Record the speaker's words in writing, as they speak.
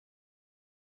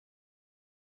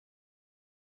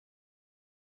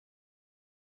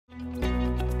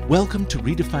Welcome to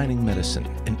Redefining Medicine,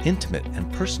 an intimate and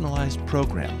personalized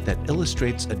program that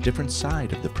illustrates a different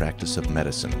side of the practice of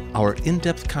medicine. Our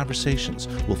in-depth conversations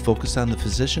will focus on the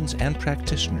physicians and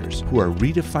practitioners who are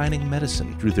redefining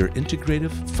medicine through their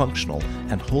integrative, functional,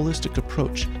 and holistic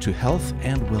approach to health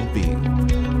and well-being.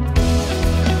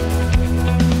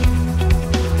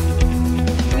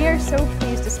 We are so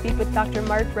pleased to speak with Dr.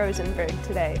 Mark Rosenberg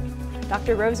today.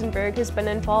 Dr. Rosenberg has been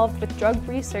involved with drug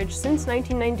research since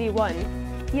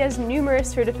 1991. He has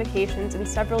numerous certifications in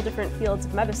several different fields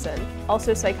of medicine,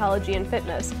 also psychology and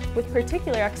fitness, with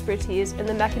particular expertise in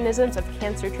the mechanisms of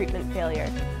cancer treatment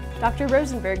failure. Dr.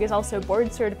 Rosenberg is also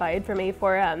board certified from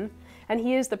A4M, and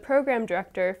he is the program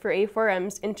director for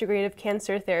A4M's Integrative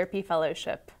Cancer Therapy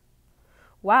Fellowship.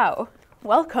 Wow,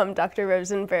 welcome, Dr.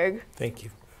 Rosenberg. Thank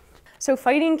you. So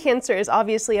fighting cancer is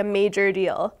obviously a major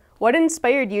deal. What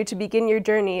inspired you to begin your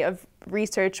journey of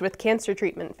research with cancer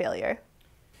treatment failure?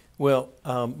 Well,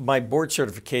 my board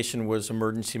certification was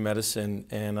emergency medicine,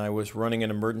 and I was running an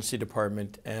emergency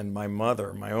department, and my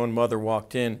own mother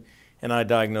walked in, and I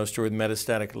diagnosed her with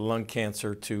metastatic lung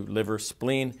cancer to liver,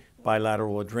 spleen,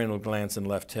 bilateral adrenal glands, and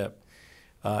left hip.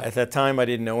 At that time, I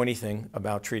didn't know anything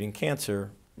about treating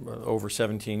cancer over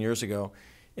 17 years ago,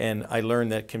 and I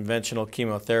learned that conventional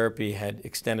chemotherapy had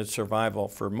extended survival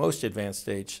for most advanced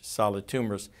stage solid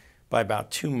tumors by about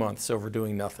 2 months over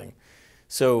doing nothing.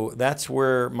 So that's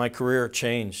where my career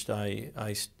changed. I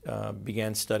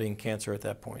began studying cancer at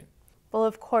that point. Well,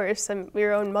 of course, I'm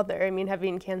your own mother. I mean,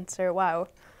 having cancer, wow.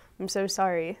 I'm so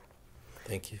sorry.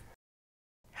 Thank you.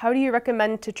 How do you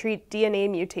recommend to treat DNA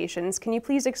mutations? Can you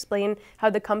please explain how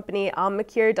the company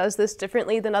Omicure does this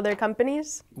differently than other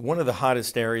companies? One of the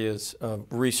hottest areas of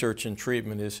research and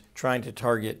treatment is trying to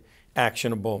target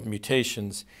actionable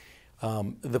mutations.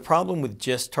 The problem with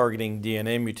just targeting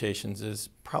DNA mutations is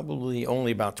probably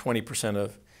only about 20%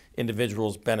 of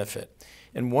individuals benefit.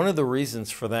 And one of the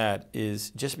reasons for that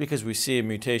is just because we see a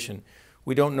mutation,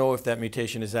 we don't know if that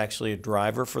mutation is actually a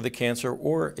driver for the cancer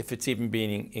or if it's even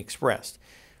being expressed.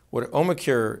 What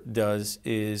Omicure does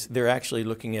is they're actually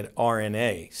looking at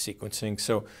RNA sequencing.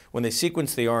 So when they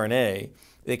sequence the RNA,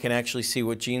 they can actually see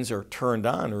what genes are turned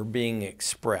on or being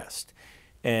expressed.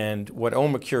 And what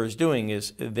Omicure is doing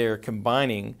is they're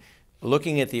combining,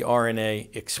 looking at the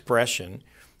RNA expression,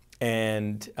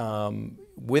 and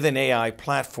with an AI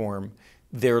platform,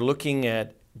 they're looking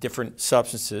at different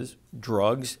substances,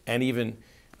 drugs, and even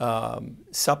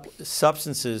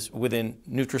substances within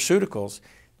nutraceuticals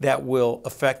that will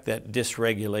affect that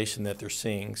dysregulation that they're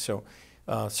seeing. So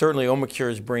certainly Omicure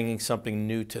is bringing something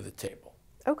new to the table.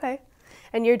 Okay.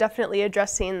 And you're definitely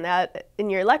addressing that in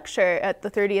your lecture at the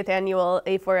 30th Annual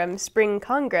A4M Spring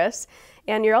Congress.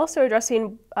 And you're also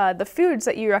addressing the foods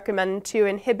that you recommend to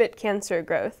inhibit cancer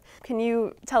growth. Can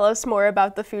you tell us more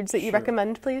about the foods that you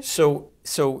recommend, please?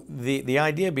 So the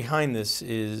idea behind this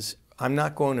is I'm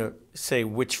not going to say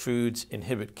which foods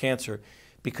inhibit cancer,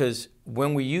 because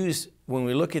when we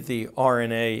look at the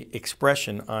RNA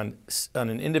expression on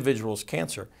an individual's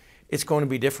cancer, it's going to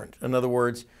be different. In other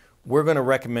words, we're going to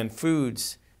recommend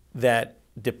foods that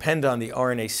depend on the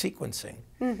RNA sequencing.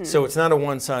 Mm-hmm. So it's not a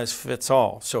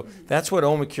one-size-fits-all. So that's what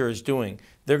Omicure is doing.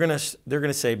 They're going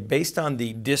to say, based on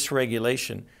the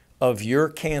dysregulation of your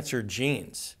cancer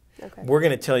genes, we're going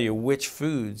to tell you which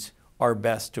foods are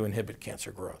best to inhibit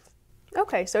cancer growth.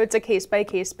 Okay, so it's a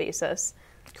case-by-case basis.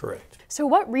 Correct. So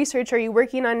what research are you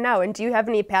working on now, and do you have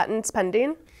any patents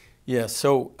pending? Yes,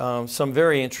 so some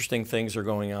very interesting things are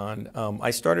going on.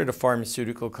 I started a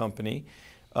pharmaceutical company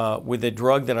with a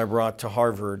drug that I brought to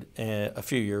Harvard a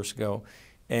few years ago,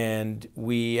 and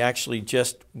we actually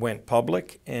just went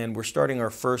public, and we're starting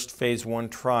our first phase 1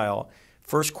 trial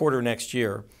first quarter next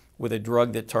year with a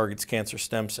drug that targets cancer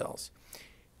stem cells.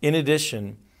 In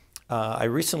addition, I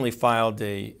recently filed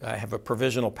I have a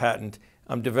provisional patent.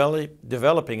 I'm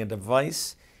developing a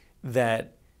device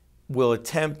that will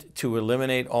attempt to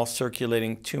eliminate all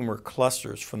circulating tumor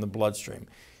clusters from the bloodstream.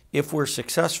 If we're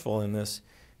successful in this,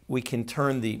 we can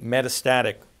turn the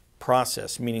metastatic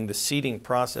process, meaning the seeding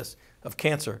process of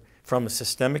cancer, from a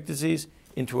systemic disease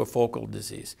into a focal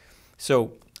disease.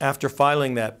 So after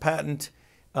filing that patent,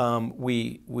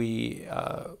 we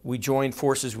joined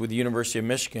forces with the University of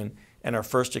Michigan, and our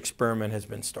first experiment has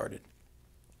been started.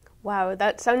 Wow,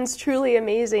 that sounds truly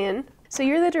amazing. So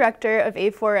you're the director of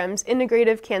A4M's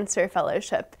Integrative Cancer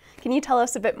Fellowship. Can you tell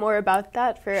us a bit more about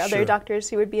that for other doctors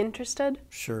who would be interested?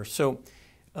 Sure. So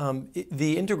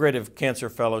the Integrative Cancer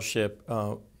Fellowship,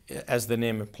 as the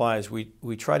name implies,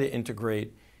 we try to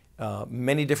integrate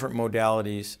many different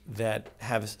modalities that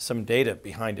have some data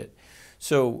behind it.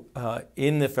 So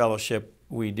in the fellowship,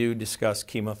 we do discuss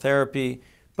chemotherapy,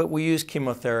 but we use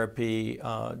chemotherapy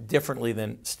differently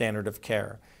than standard of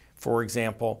care. For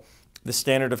example, the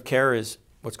standard of care is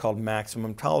what's called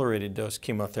maximum tolerated dose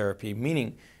chemotherapy,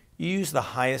 meaning you use the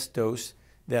highest dose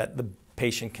that the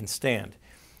patient can stand.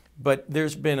 But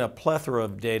there's been a plethora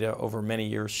of data over many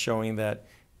years showing that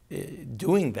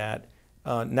doing that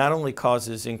not only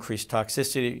causes increased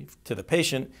toxicity to the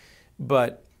patient,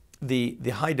 but the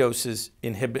high doses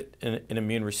inhibit an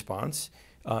immune response,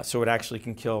 so it actually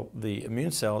can kill the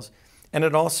immune cells, and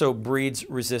it also breeds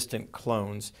resistant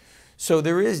clones. So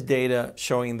there is data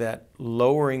showing that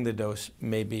lowering the dose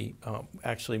may be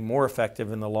actually more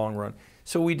effective in the long run.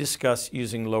 So we discuss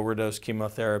using lower dose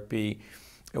chemotherapy.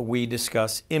 We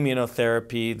discuss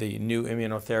immunotherapy, the new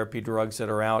immunotherapy drugs that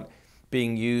are out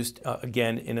being used,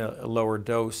 again, in a lower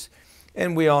dose.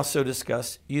 And we also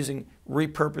discuss using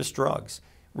repurposed drugs.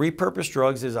 Repurposed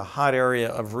drugs is a hot area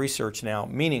of research now,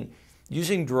 meaning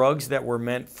using drugs that were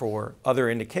meant for other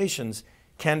indications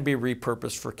can be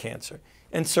repurposed for cancer.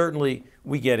 And certainly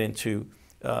we get into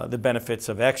the benefits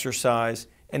of exercise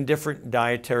and different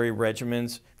dietary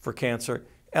regimens for cancer,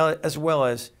 as well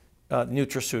as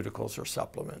nutraceuticals or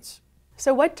supplements.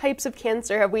 So what types of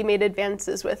cancer have we made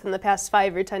advances with in the past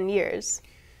 5 or 10 years?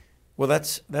 Well,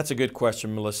 that's a good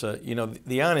question, Melissa. You know,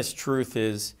 the honest truth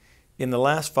is, in the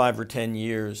last 5 or 10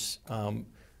 years,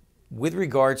 with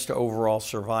regards to overall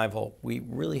survival, we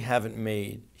really haven't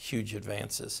made huge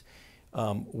advances.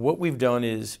 What we've done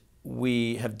is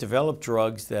we have developed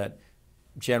drugs that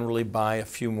generally buy a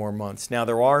few more months. Now,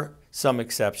 there are some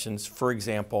exceptions. For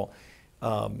example,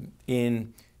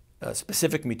 in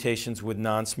specific mutations with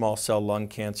non-small cell lung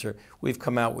cancer, we've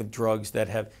come out with drugs that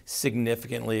have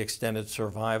significantly extended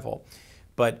survival.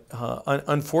 But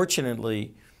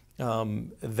unfortunately,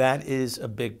 that is a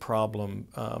big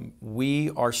problem. We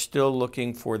are still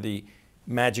looking for the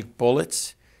magic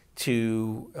bullets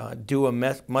to do a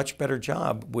much better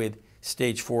job with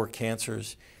stage 4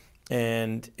 cancers.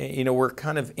 And, you know, we're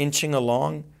kind of inching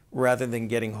along rather than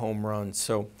getting home runs.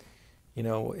 So, you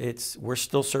know, we're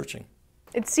still searching.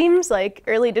 It seems like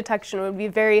early detection would be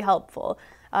very helpful.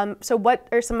 So what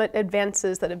are some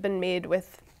advances that have been made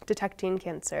with detecting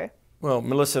cancer? Well,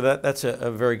 Melissa, that's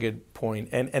a very good point.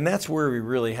 And that's where we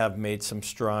really have made some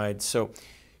strides. So,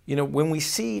 you know, when we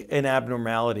see an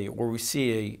abnormality or we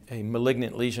see a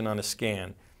malignant lesion on a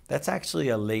scan, that's actually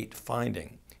a late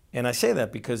finding. And I say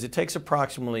that because it takes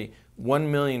approximately 1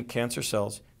 million cancer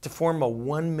cells to form a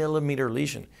 1 millimeter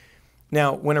lesion.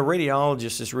 Now, when a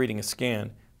radiologist is reading a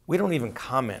scan, we don't even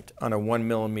comment on a 1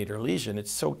 millimeter lesion.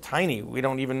 It's so tiny, we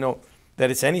don't even know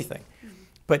that it's anything.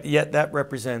 But yet that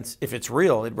represents, if it's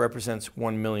real, it represents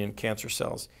 1 million cancer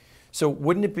cells. So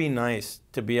wouldn't it be nice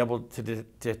to be able to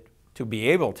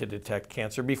detect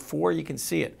cancer before you can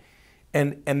see it?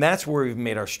 And that's where we've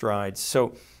made our strides.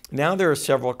 So now there are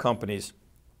several companies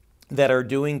that are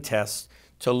doing tests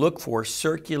to look for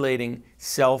circulating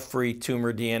cell-free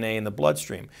tumor DNA in the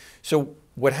bloodstream. So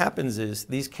what happens is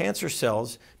these cancer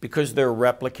cells, because they're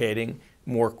replicating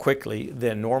more quickly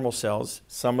than normal cells,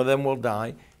 some of them will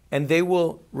die, and they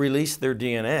will release their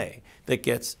DNA that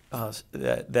gets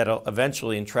that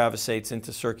eventually intravasates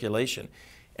into circulation.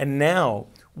 And now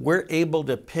we're able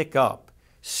to pick up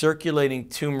circulating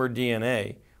tumor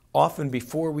DNA often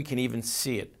before we can even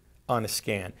see it on a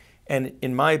scan. And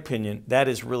in my opinion, that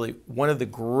is really one of the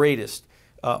greatest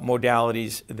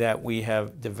modalities that we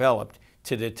have developed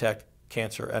to detect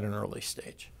cancer at an early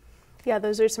stage. Yeah,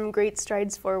 those are some great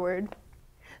strides forward.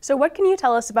 So what can you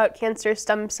tell us about cancer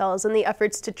stem cells and the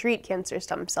efforts to treat cancer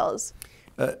stem cells?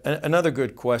 Another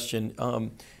good question.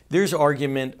 There's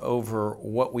argument over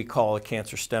what we call a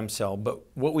cancer stem cell, but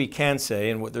what we can say,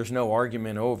 and what there's no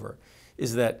argument over,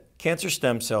 is that cancer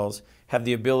stem cells have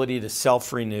the ability to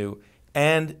self-renew,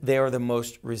 and they are the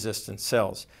most resistant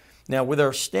cells. Now, with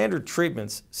our standard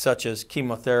treatments, such as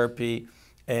chemotherapy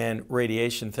and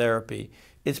radiation therapy,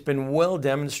 it's been well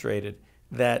demonstrated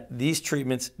that these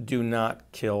treatments do not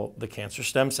kill the cancer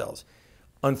stem cells.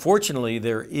 Unfortunately,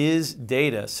 there is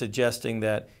data suggesting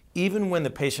that even when the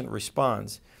patient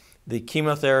responds, the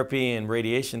chemotherapy and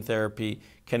radiation therapy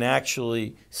can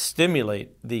actually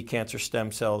stimulate the cancer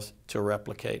stem cells to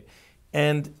replicate.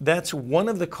 And that's one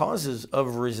of the causes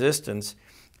of resistance,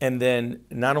 and then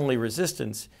not only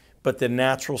resistance, but the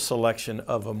natural selection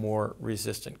of a more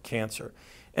resistant cancer.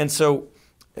 And so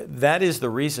that is the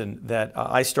reason that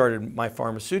I started my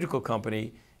pharmaceutical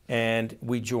company, and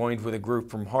we joined with a group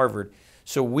from Harvard.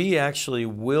 So we actually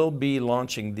will be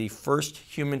launching the first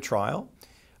human trial.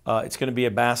 It's going to be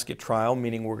a basket trial,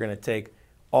 meaning we're going to take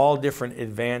all different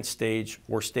advanced stage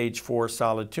or stage 4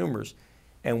 solid tumors,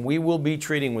 and we will be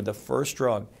treating with the first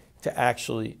drug to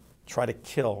actually try to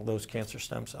kill those cancer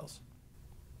stem cells.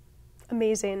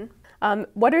 Amazing.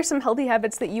 What are some healthy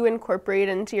habits that you incorporate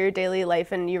into your daily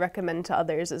life and you recommend to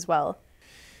others as well?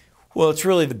 Well, it's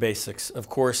really the basics. Of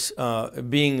course,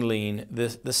 being lean,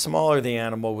 the smaller the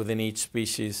animal within each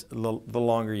species, the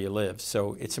longer you live.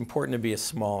 So it's important to be a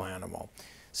small animal.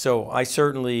 So I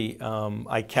certainly,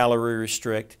 I calorie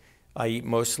restrict. I eat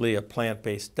mostly a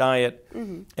plant-based diet.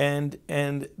 And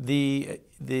the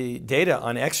data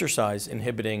on exercise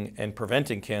inhibiting and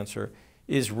preventing cancer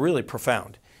is really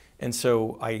profound. And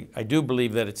so I do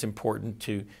believe that it's important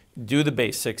to do the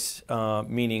basics,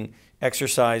 meaning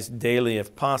exercise daily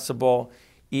if possible,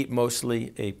 eat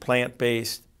mostly a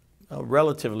plant-based,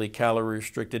 relatively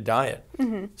calorie-restricted diet.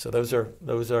 So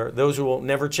those will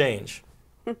never change.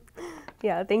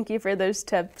 Yeah, thank you for those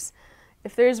tips.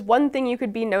 If there's one thing you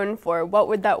could be known for, what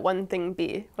would that one thing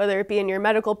be, whether it be in your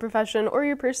medical profession or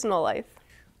your personal life?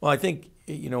 Well, I think,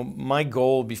 my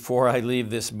goal before I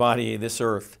leave this body, this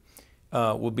earth,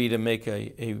 will be to make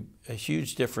a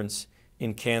huge difference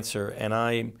in cancer. And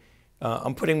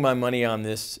I'm putting my money on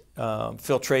this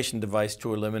filtration device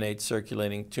to eliminate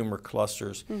circulating tumor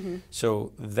clusters.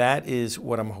 So that is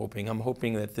what I'm hoping. I'm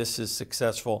hoping that this is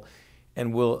successful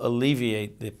and will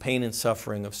alleviate the pain and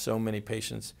suffering of so many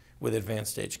patients with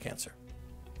advanced stage cancer.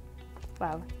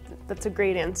 Wow, that's a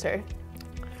great answer.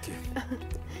 Thank you.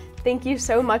 Thank you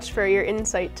so much for your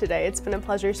insight today. It's been a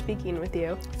pleasure speaking with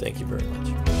you. Thank you very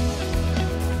much.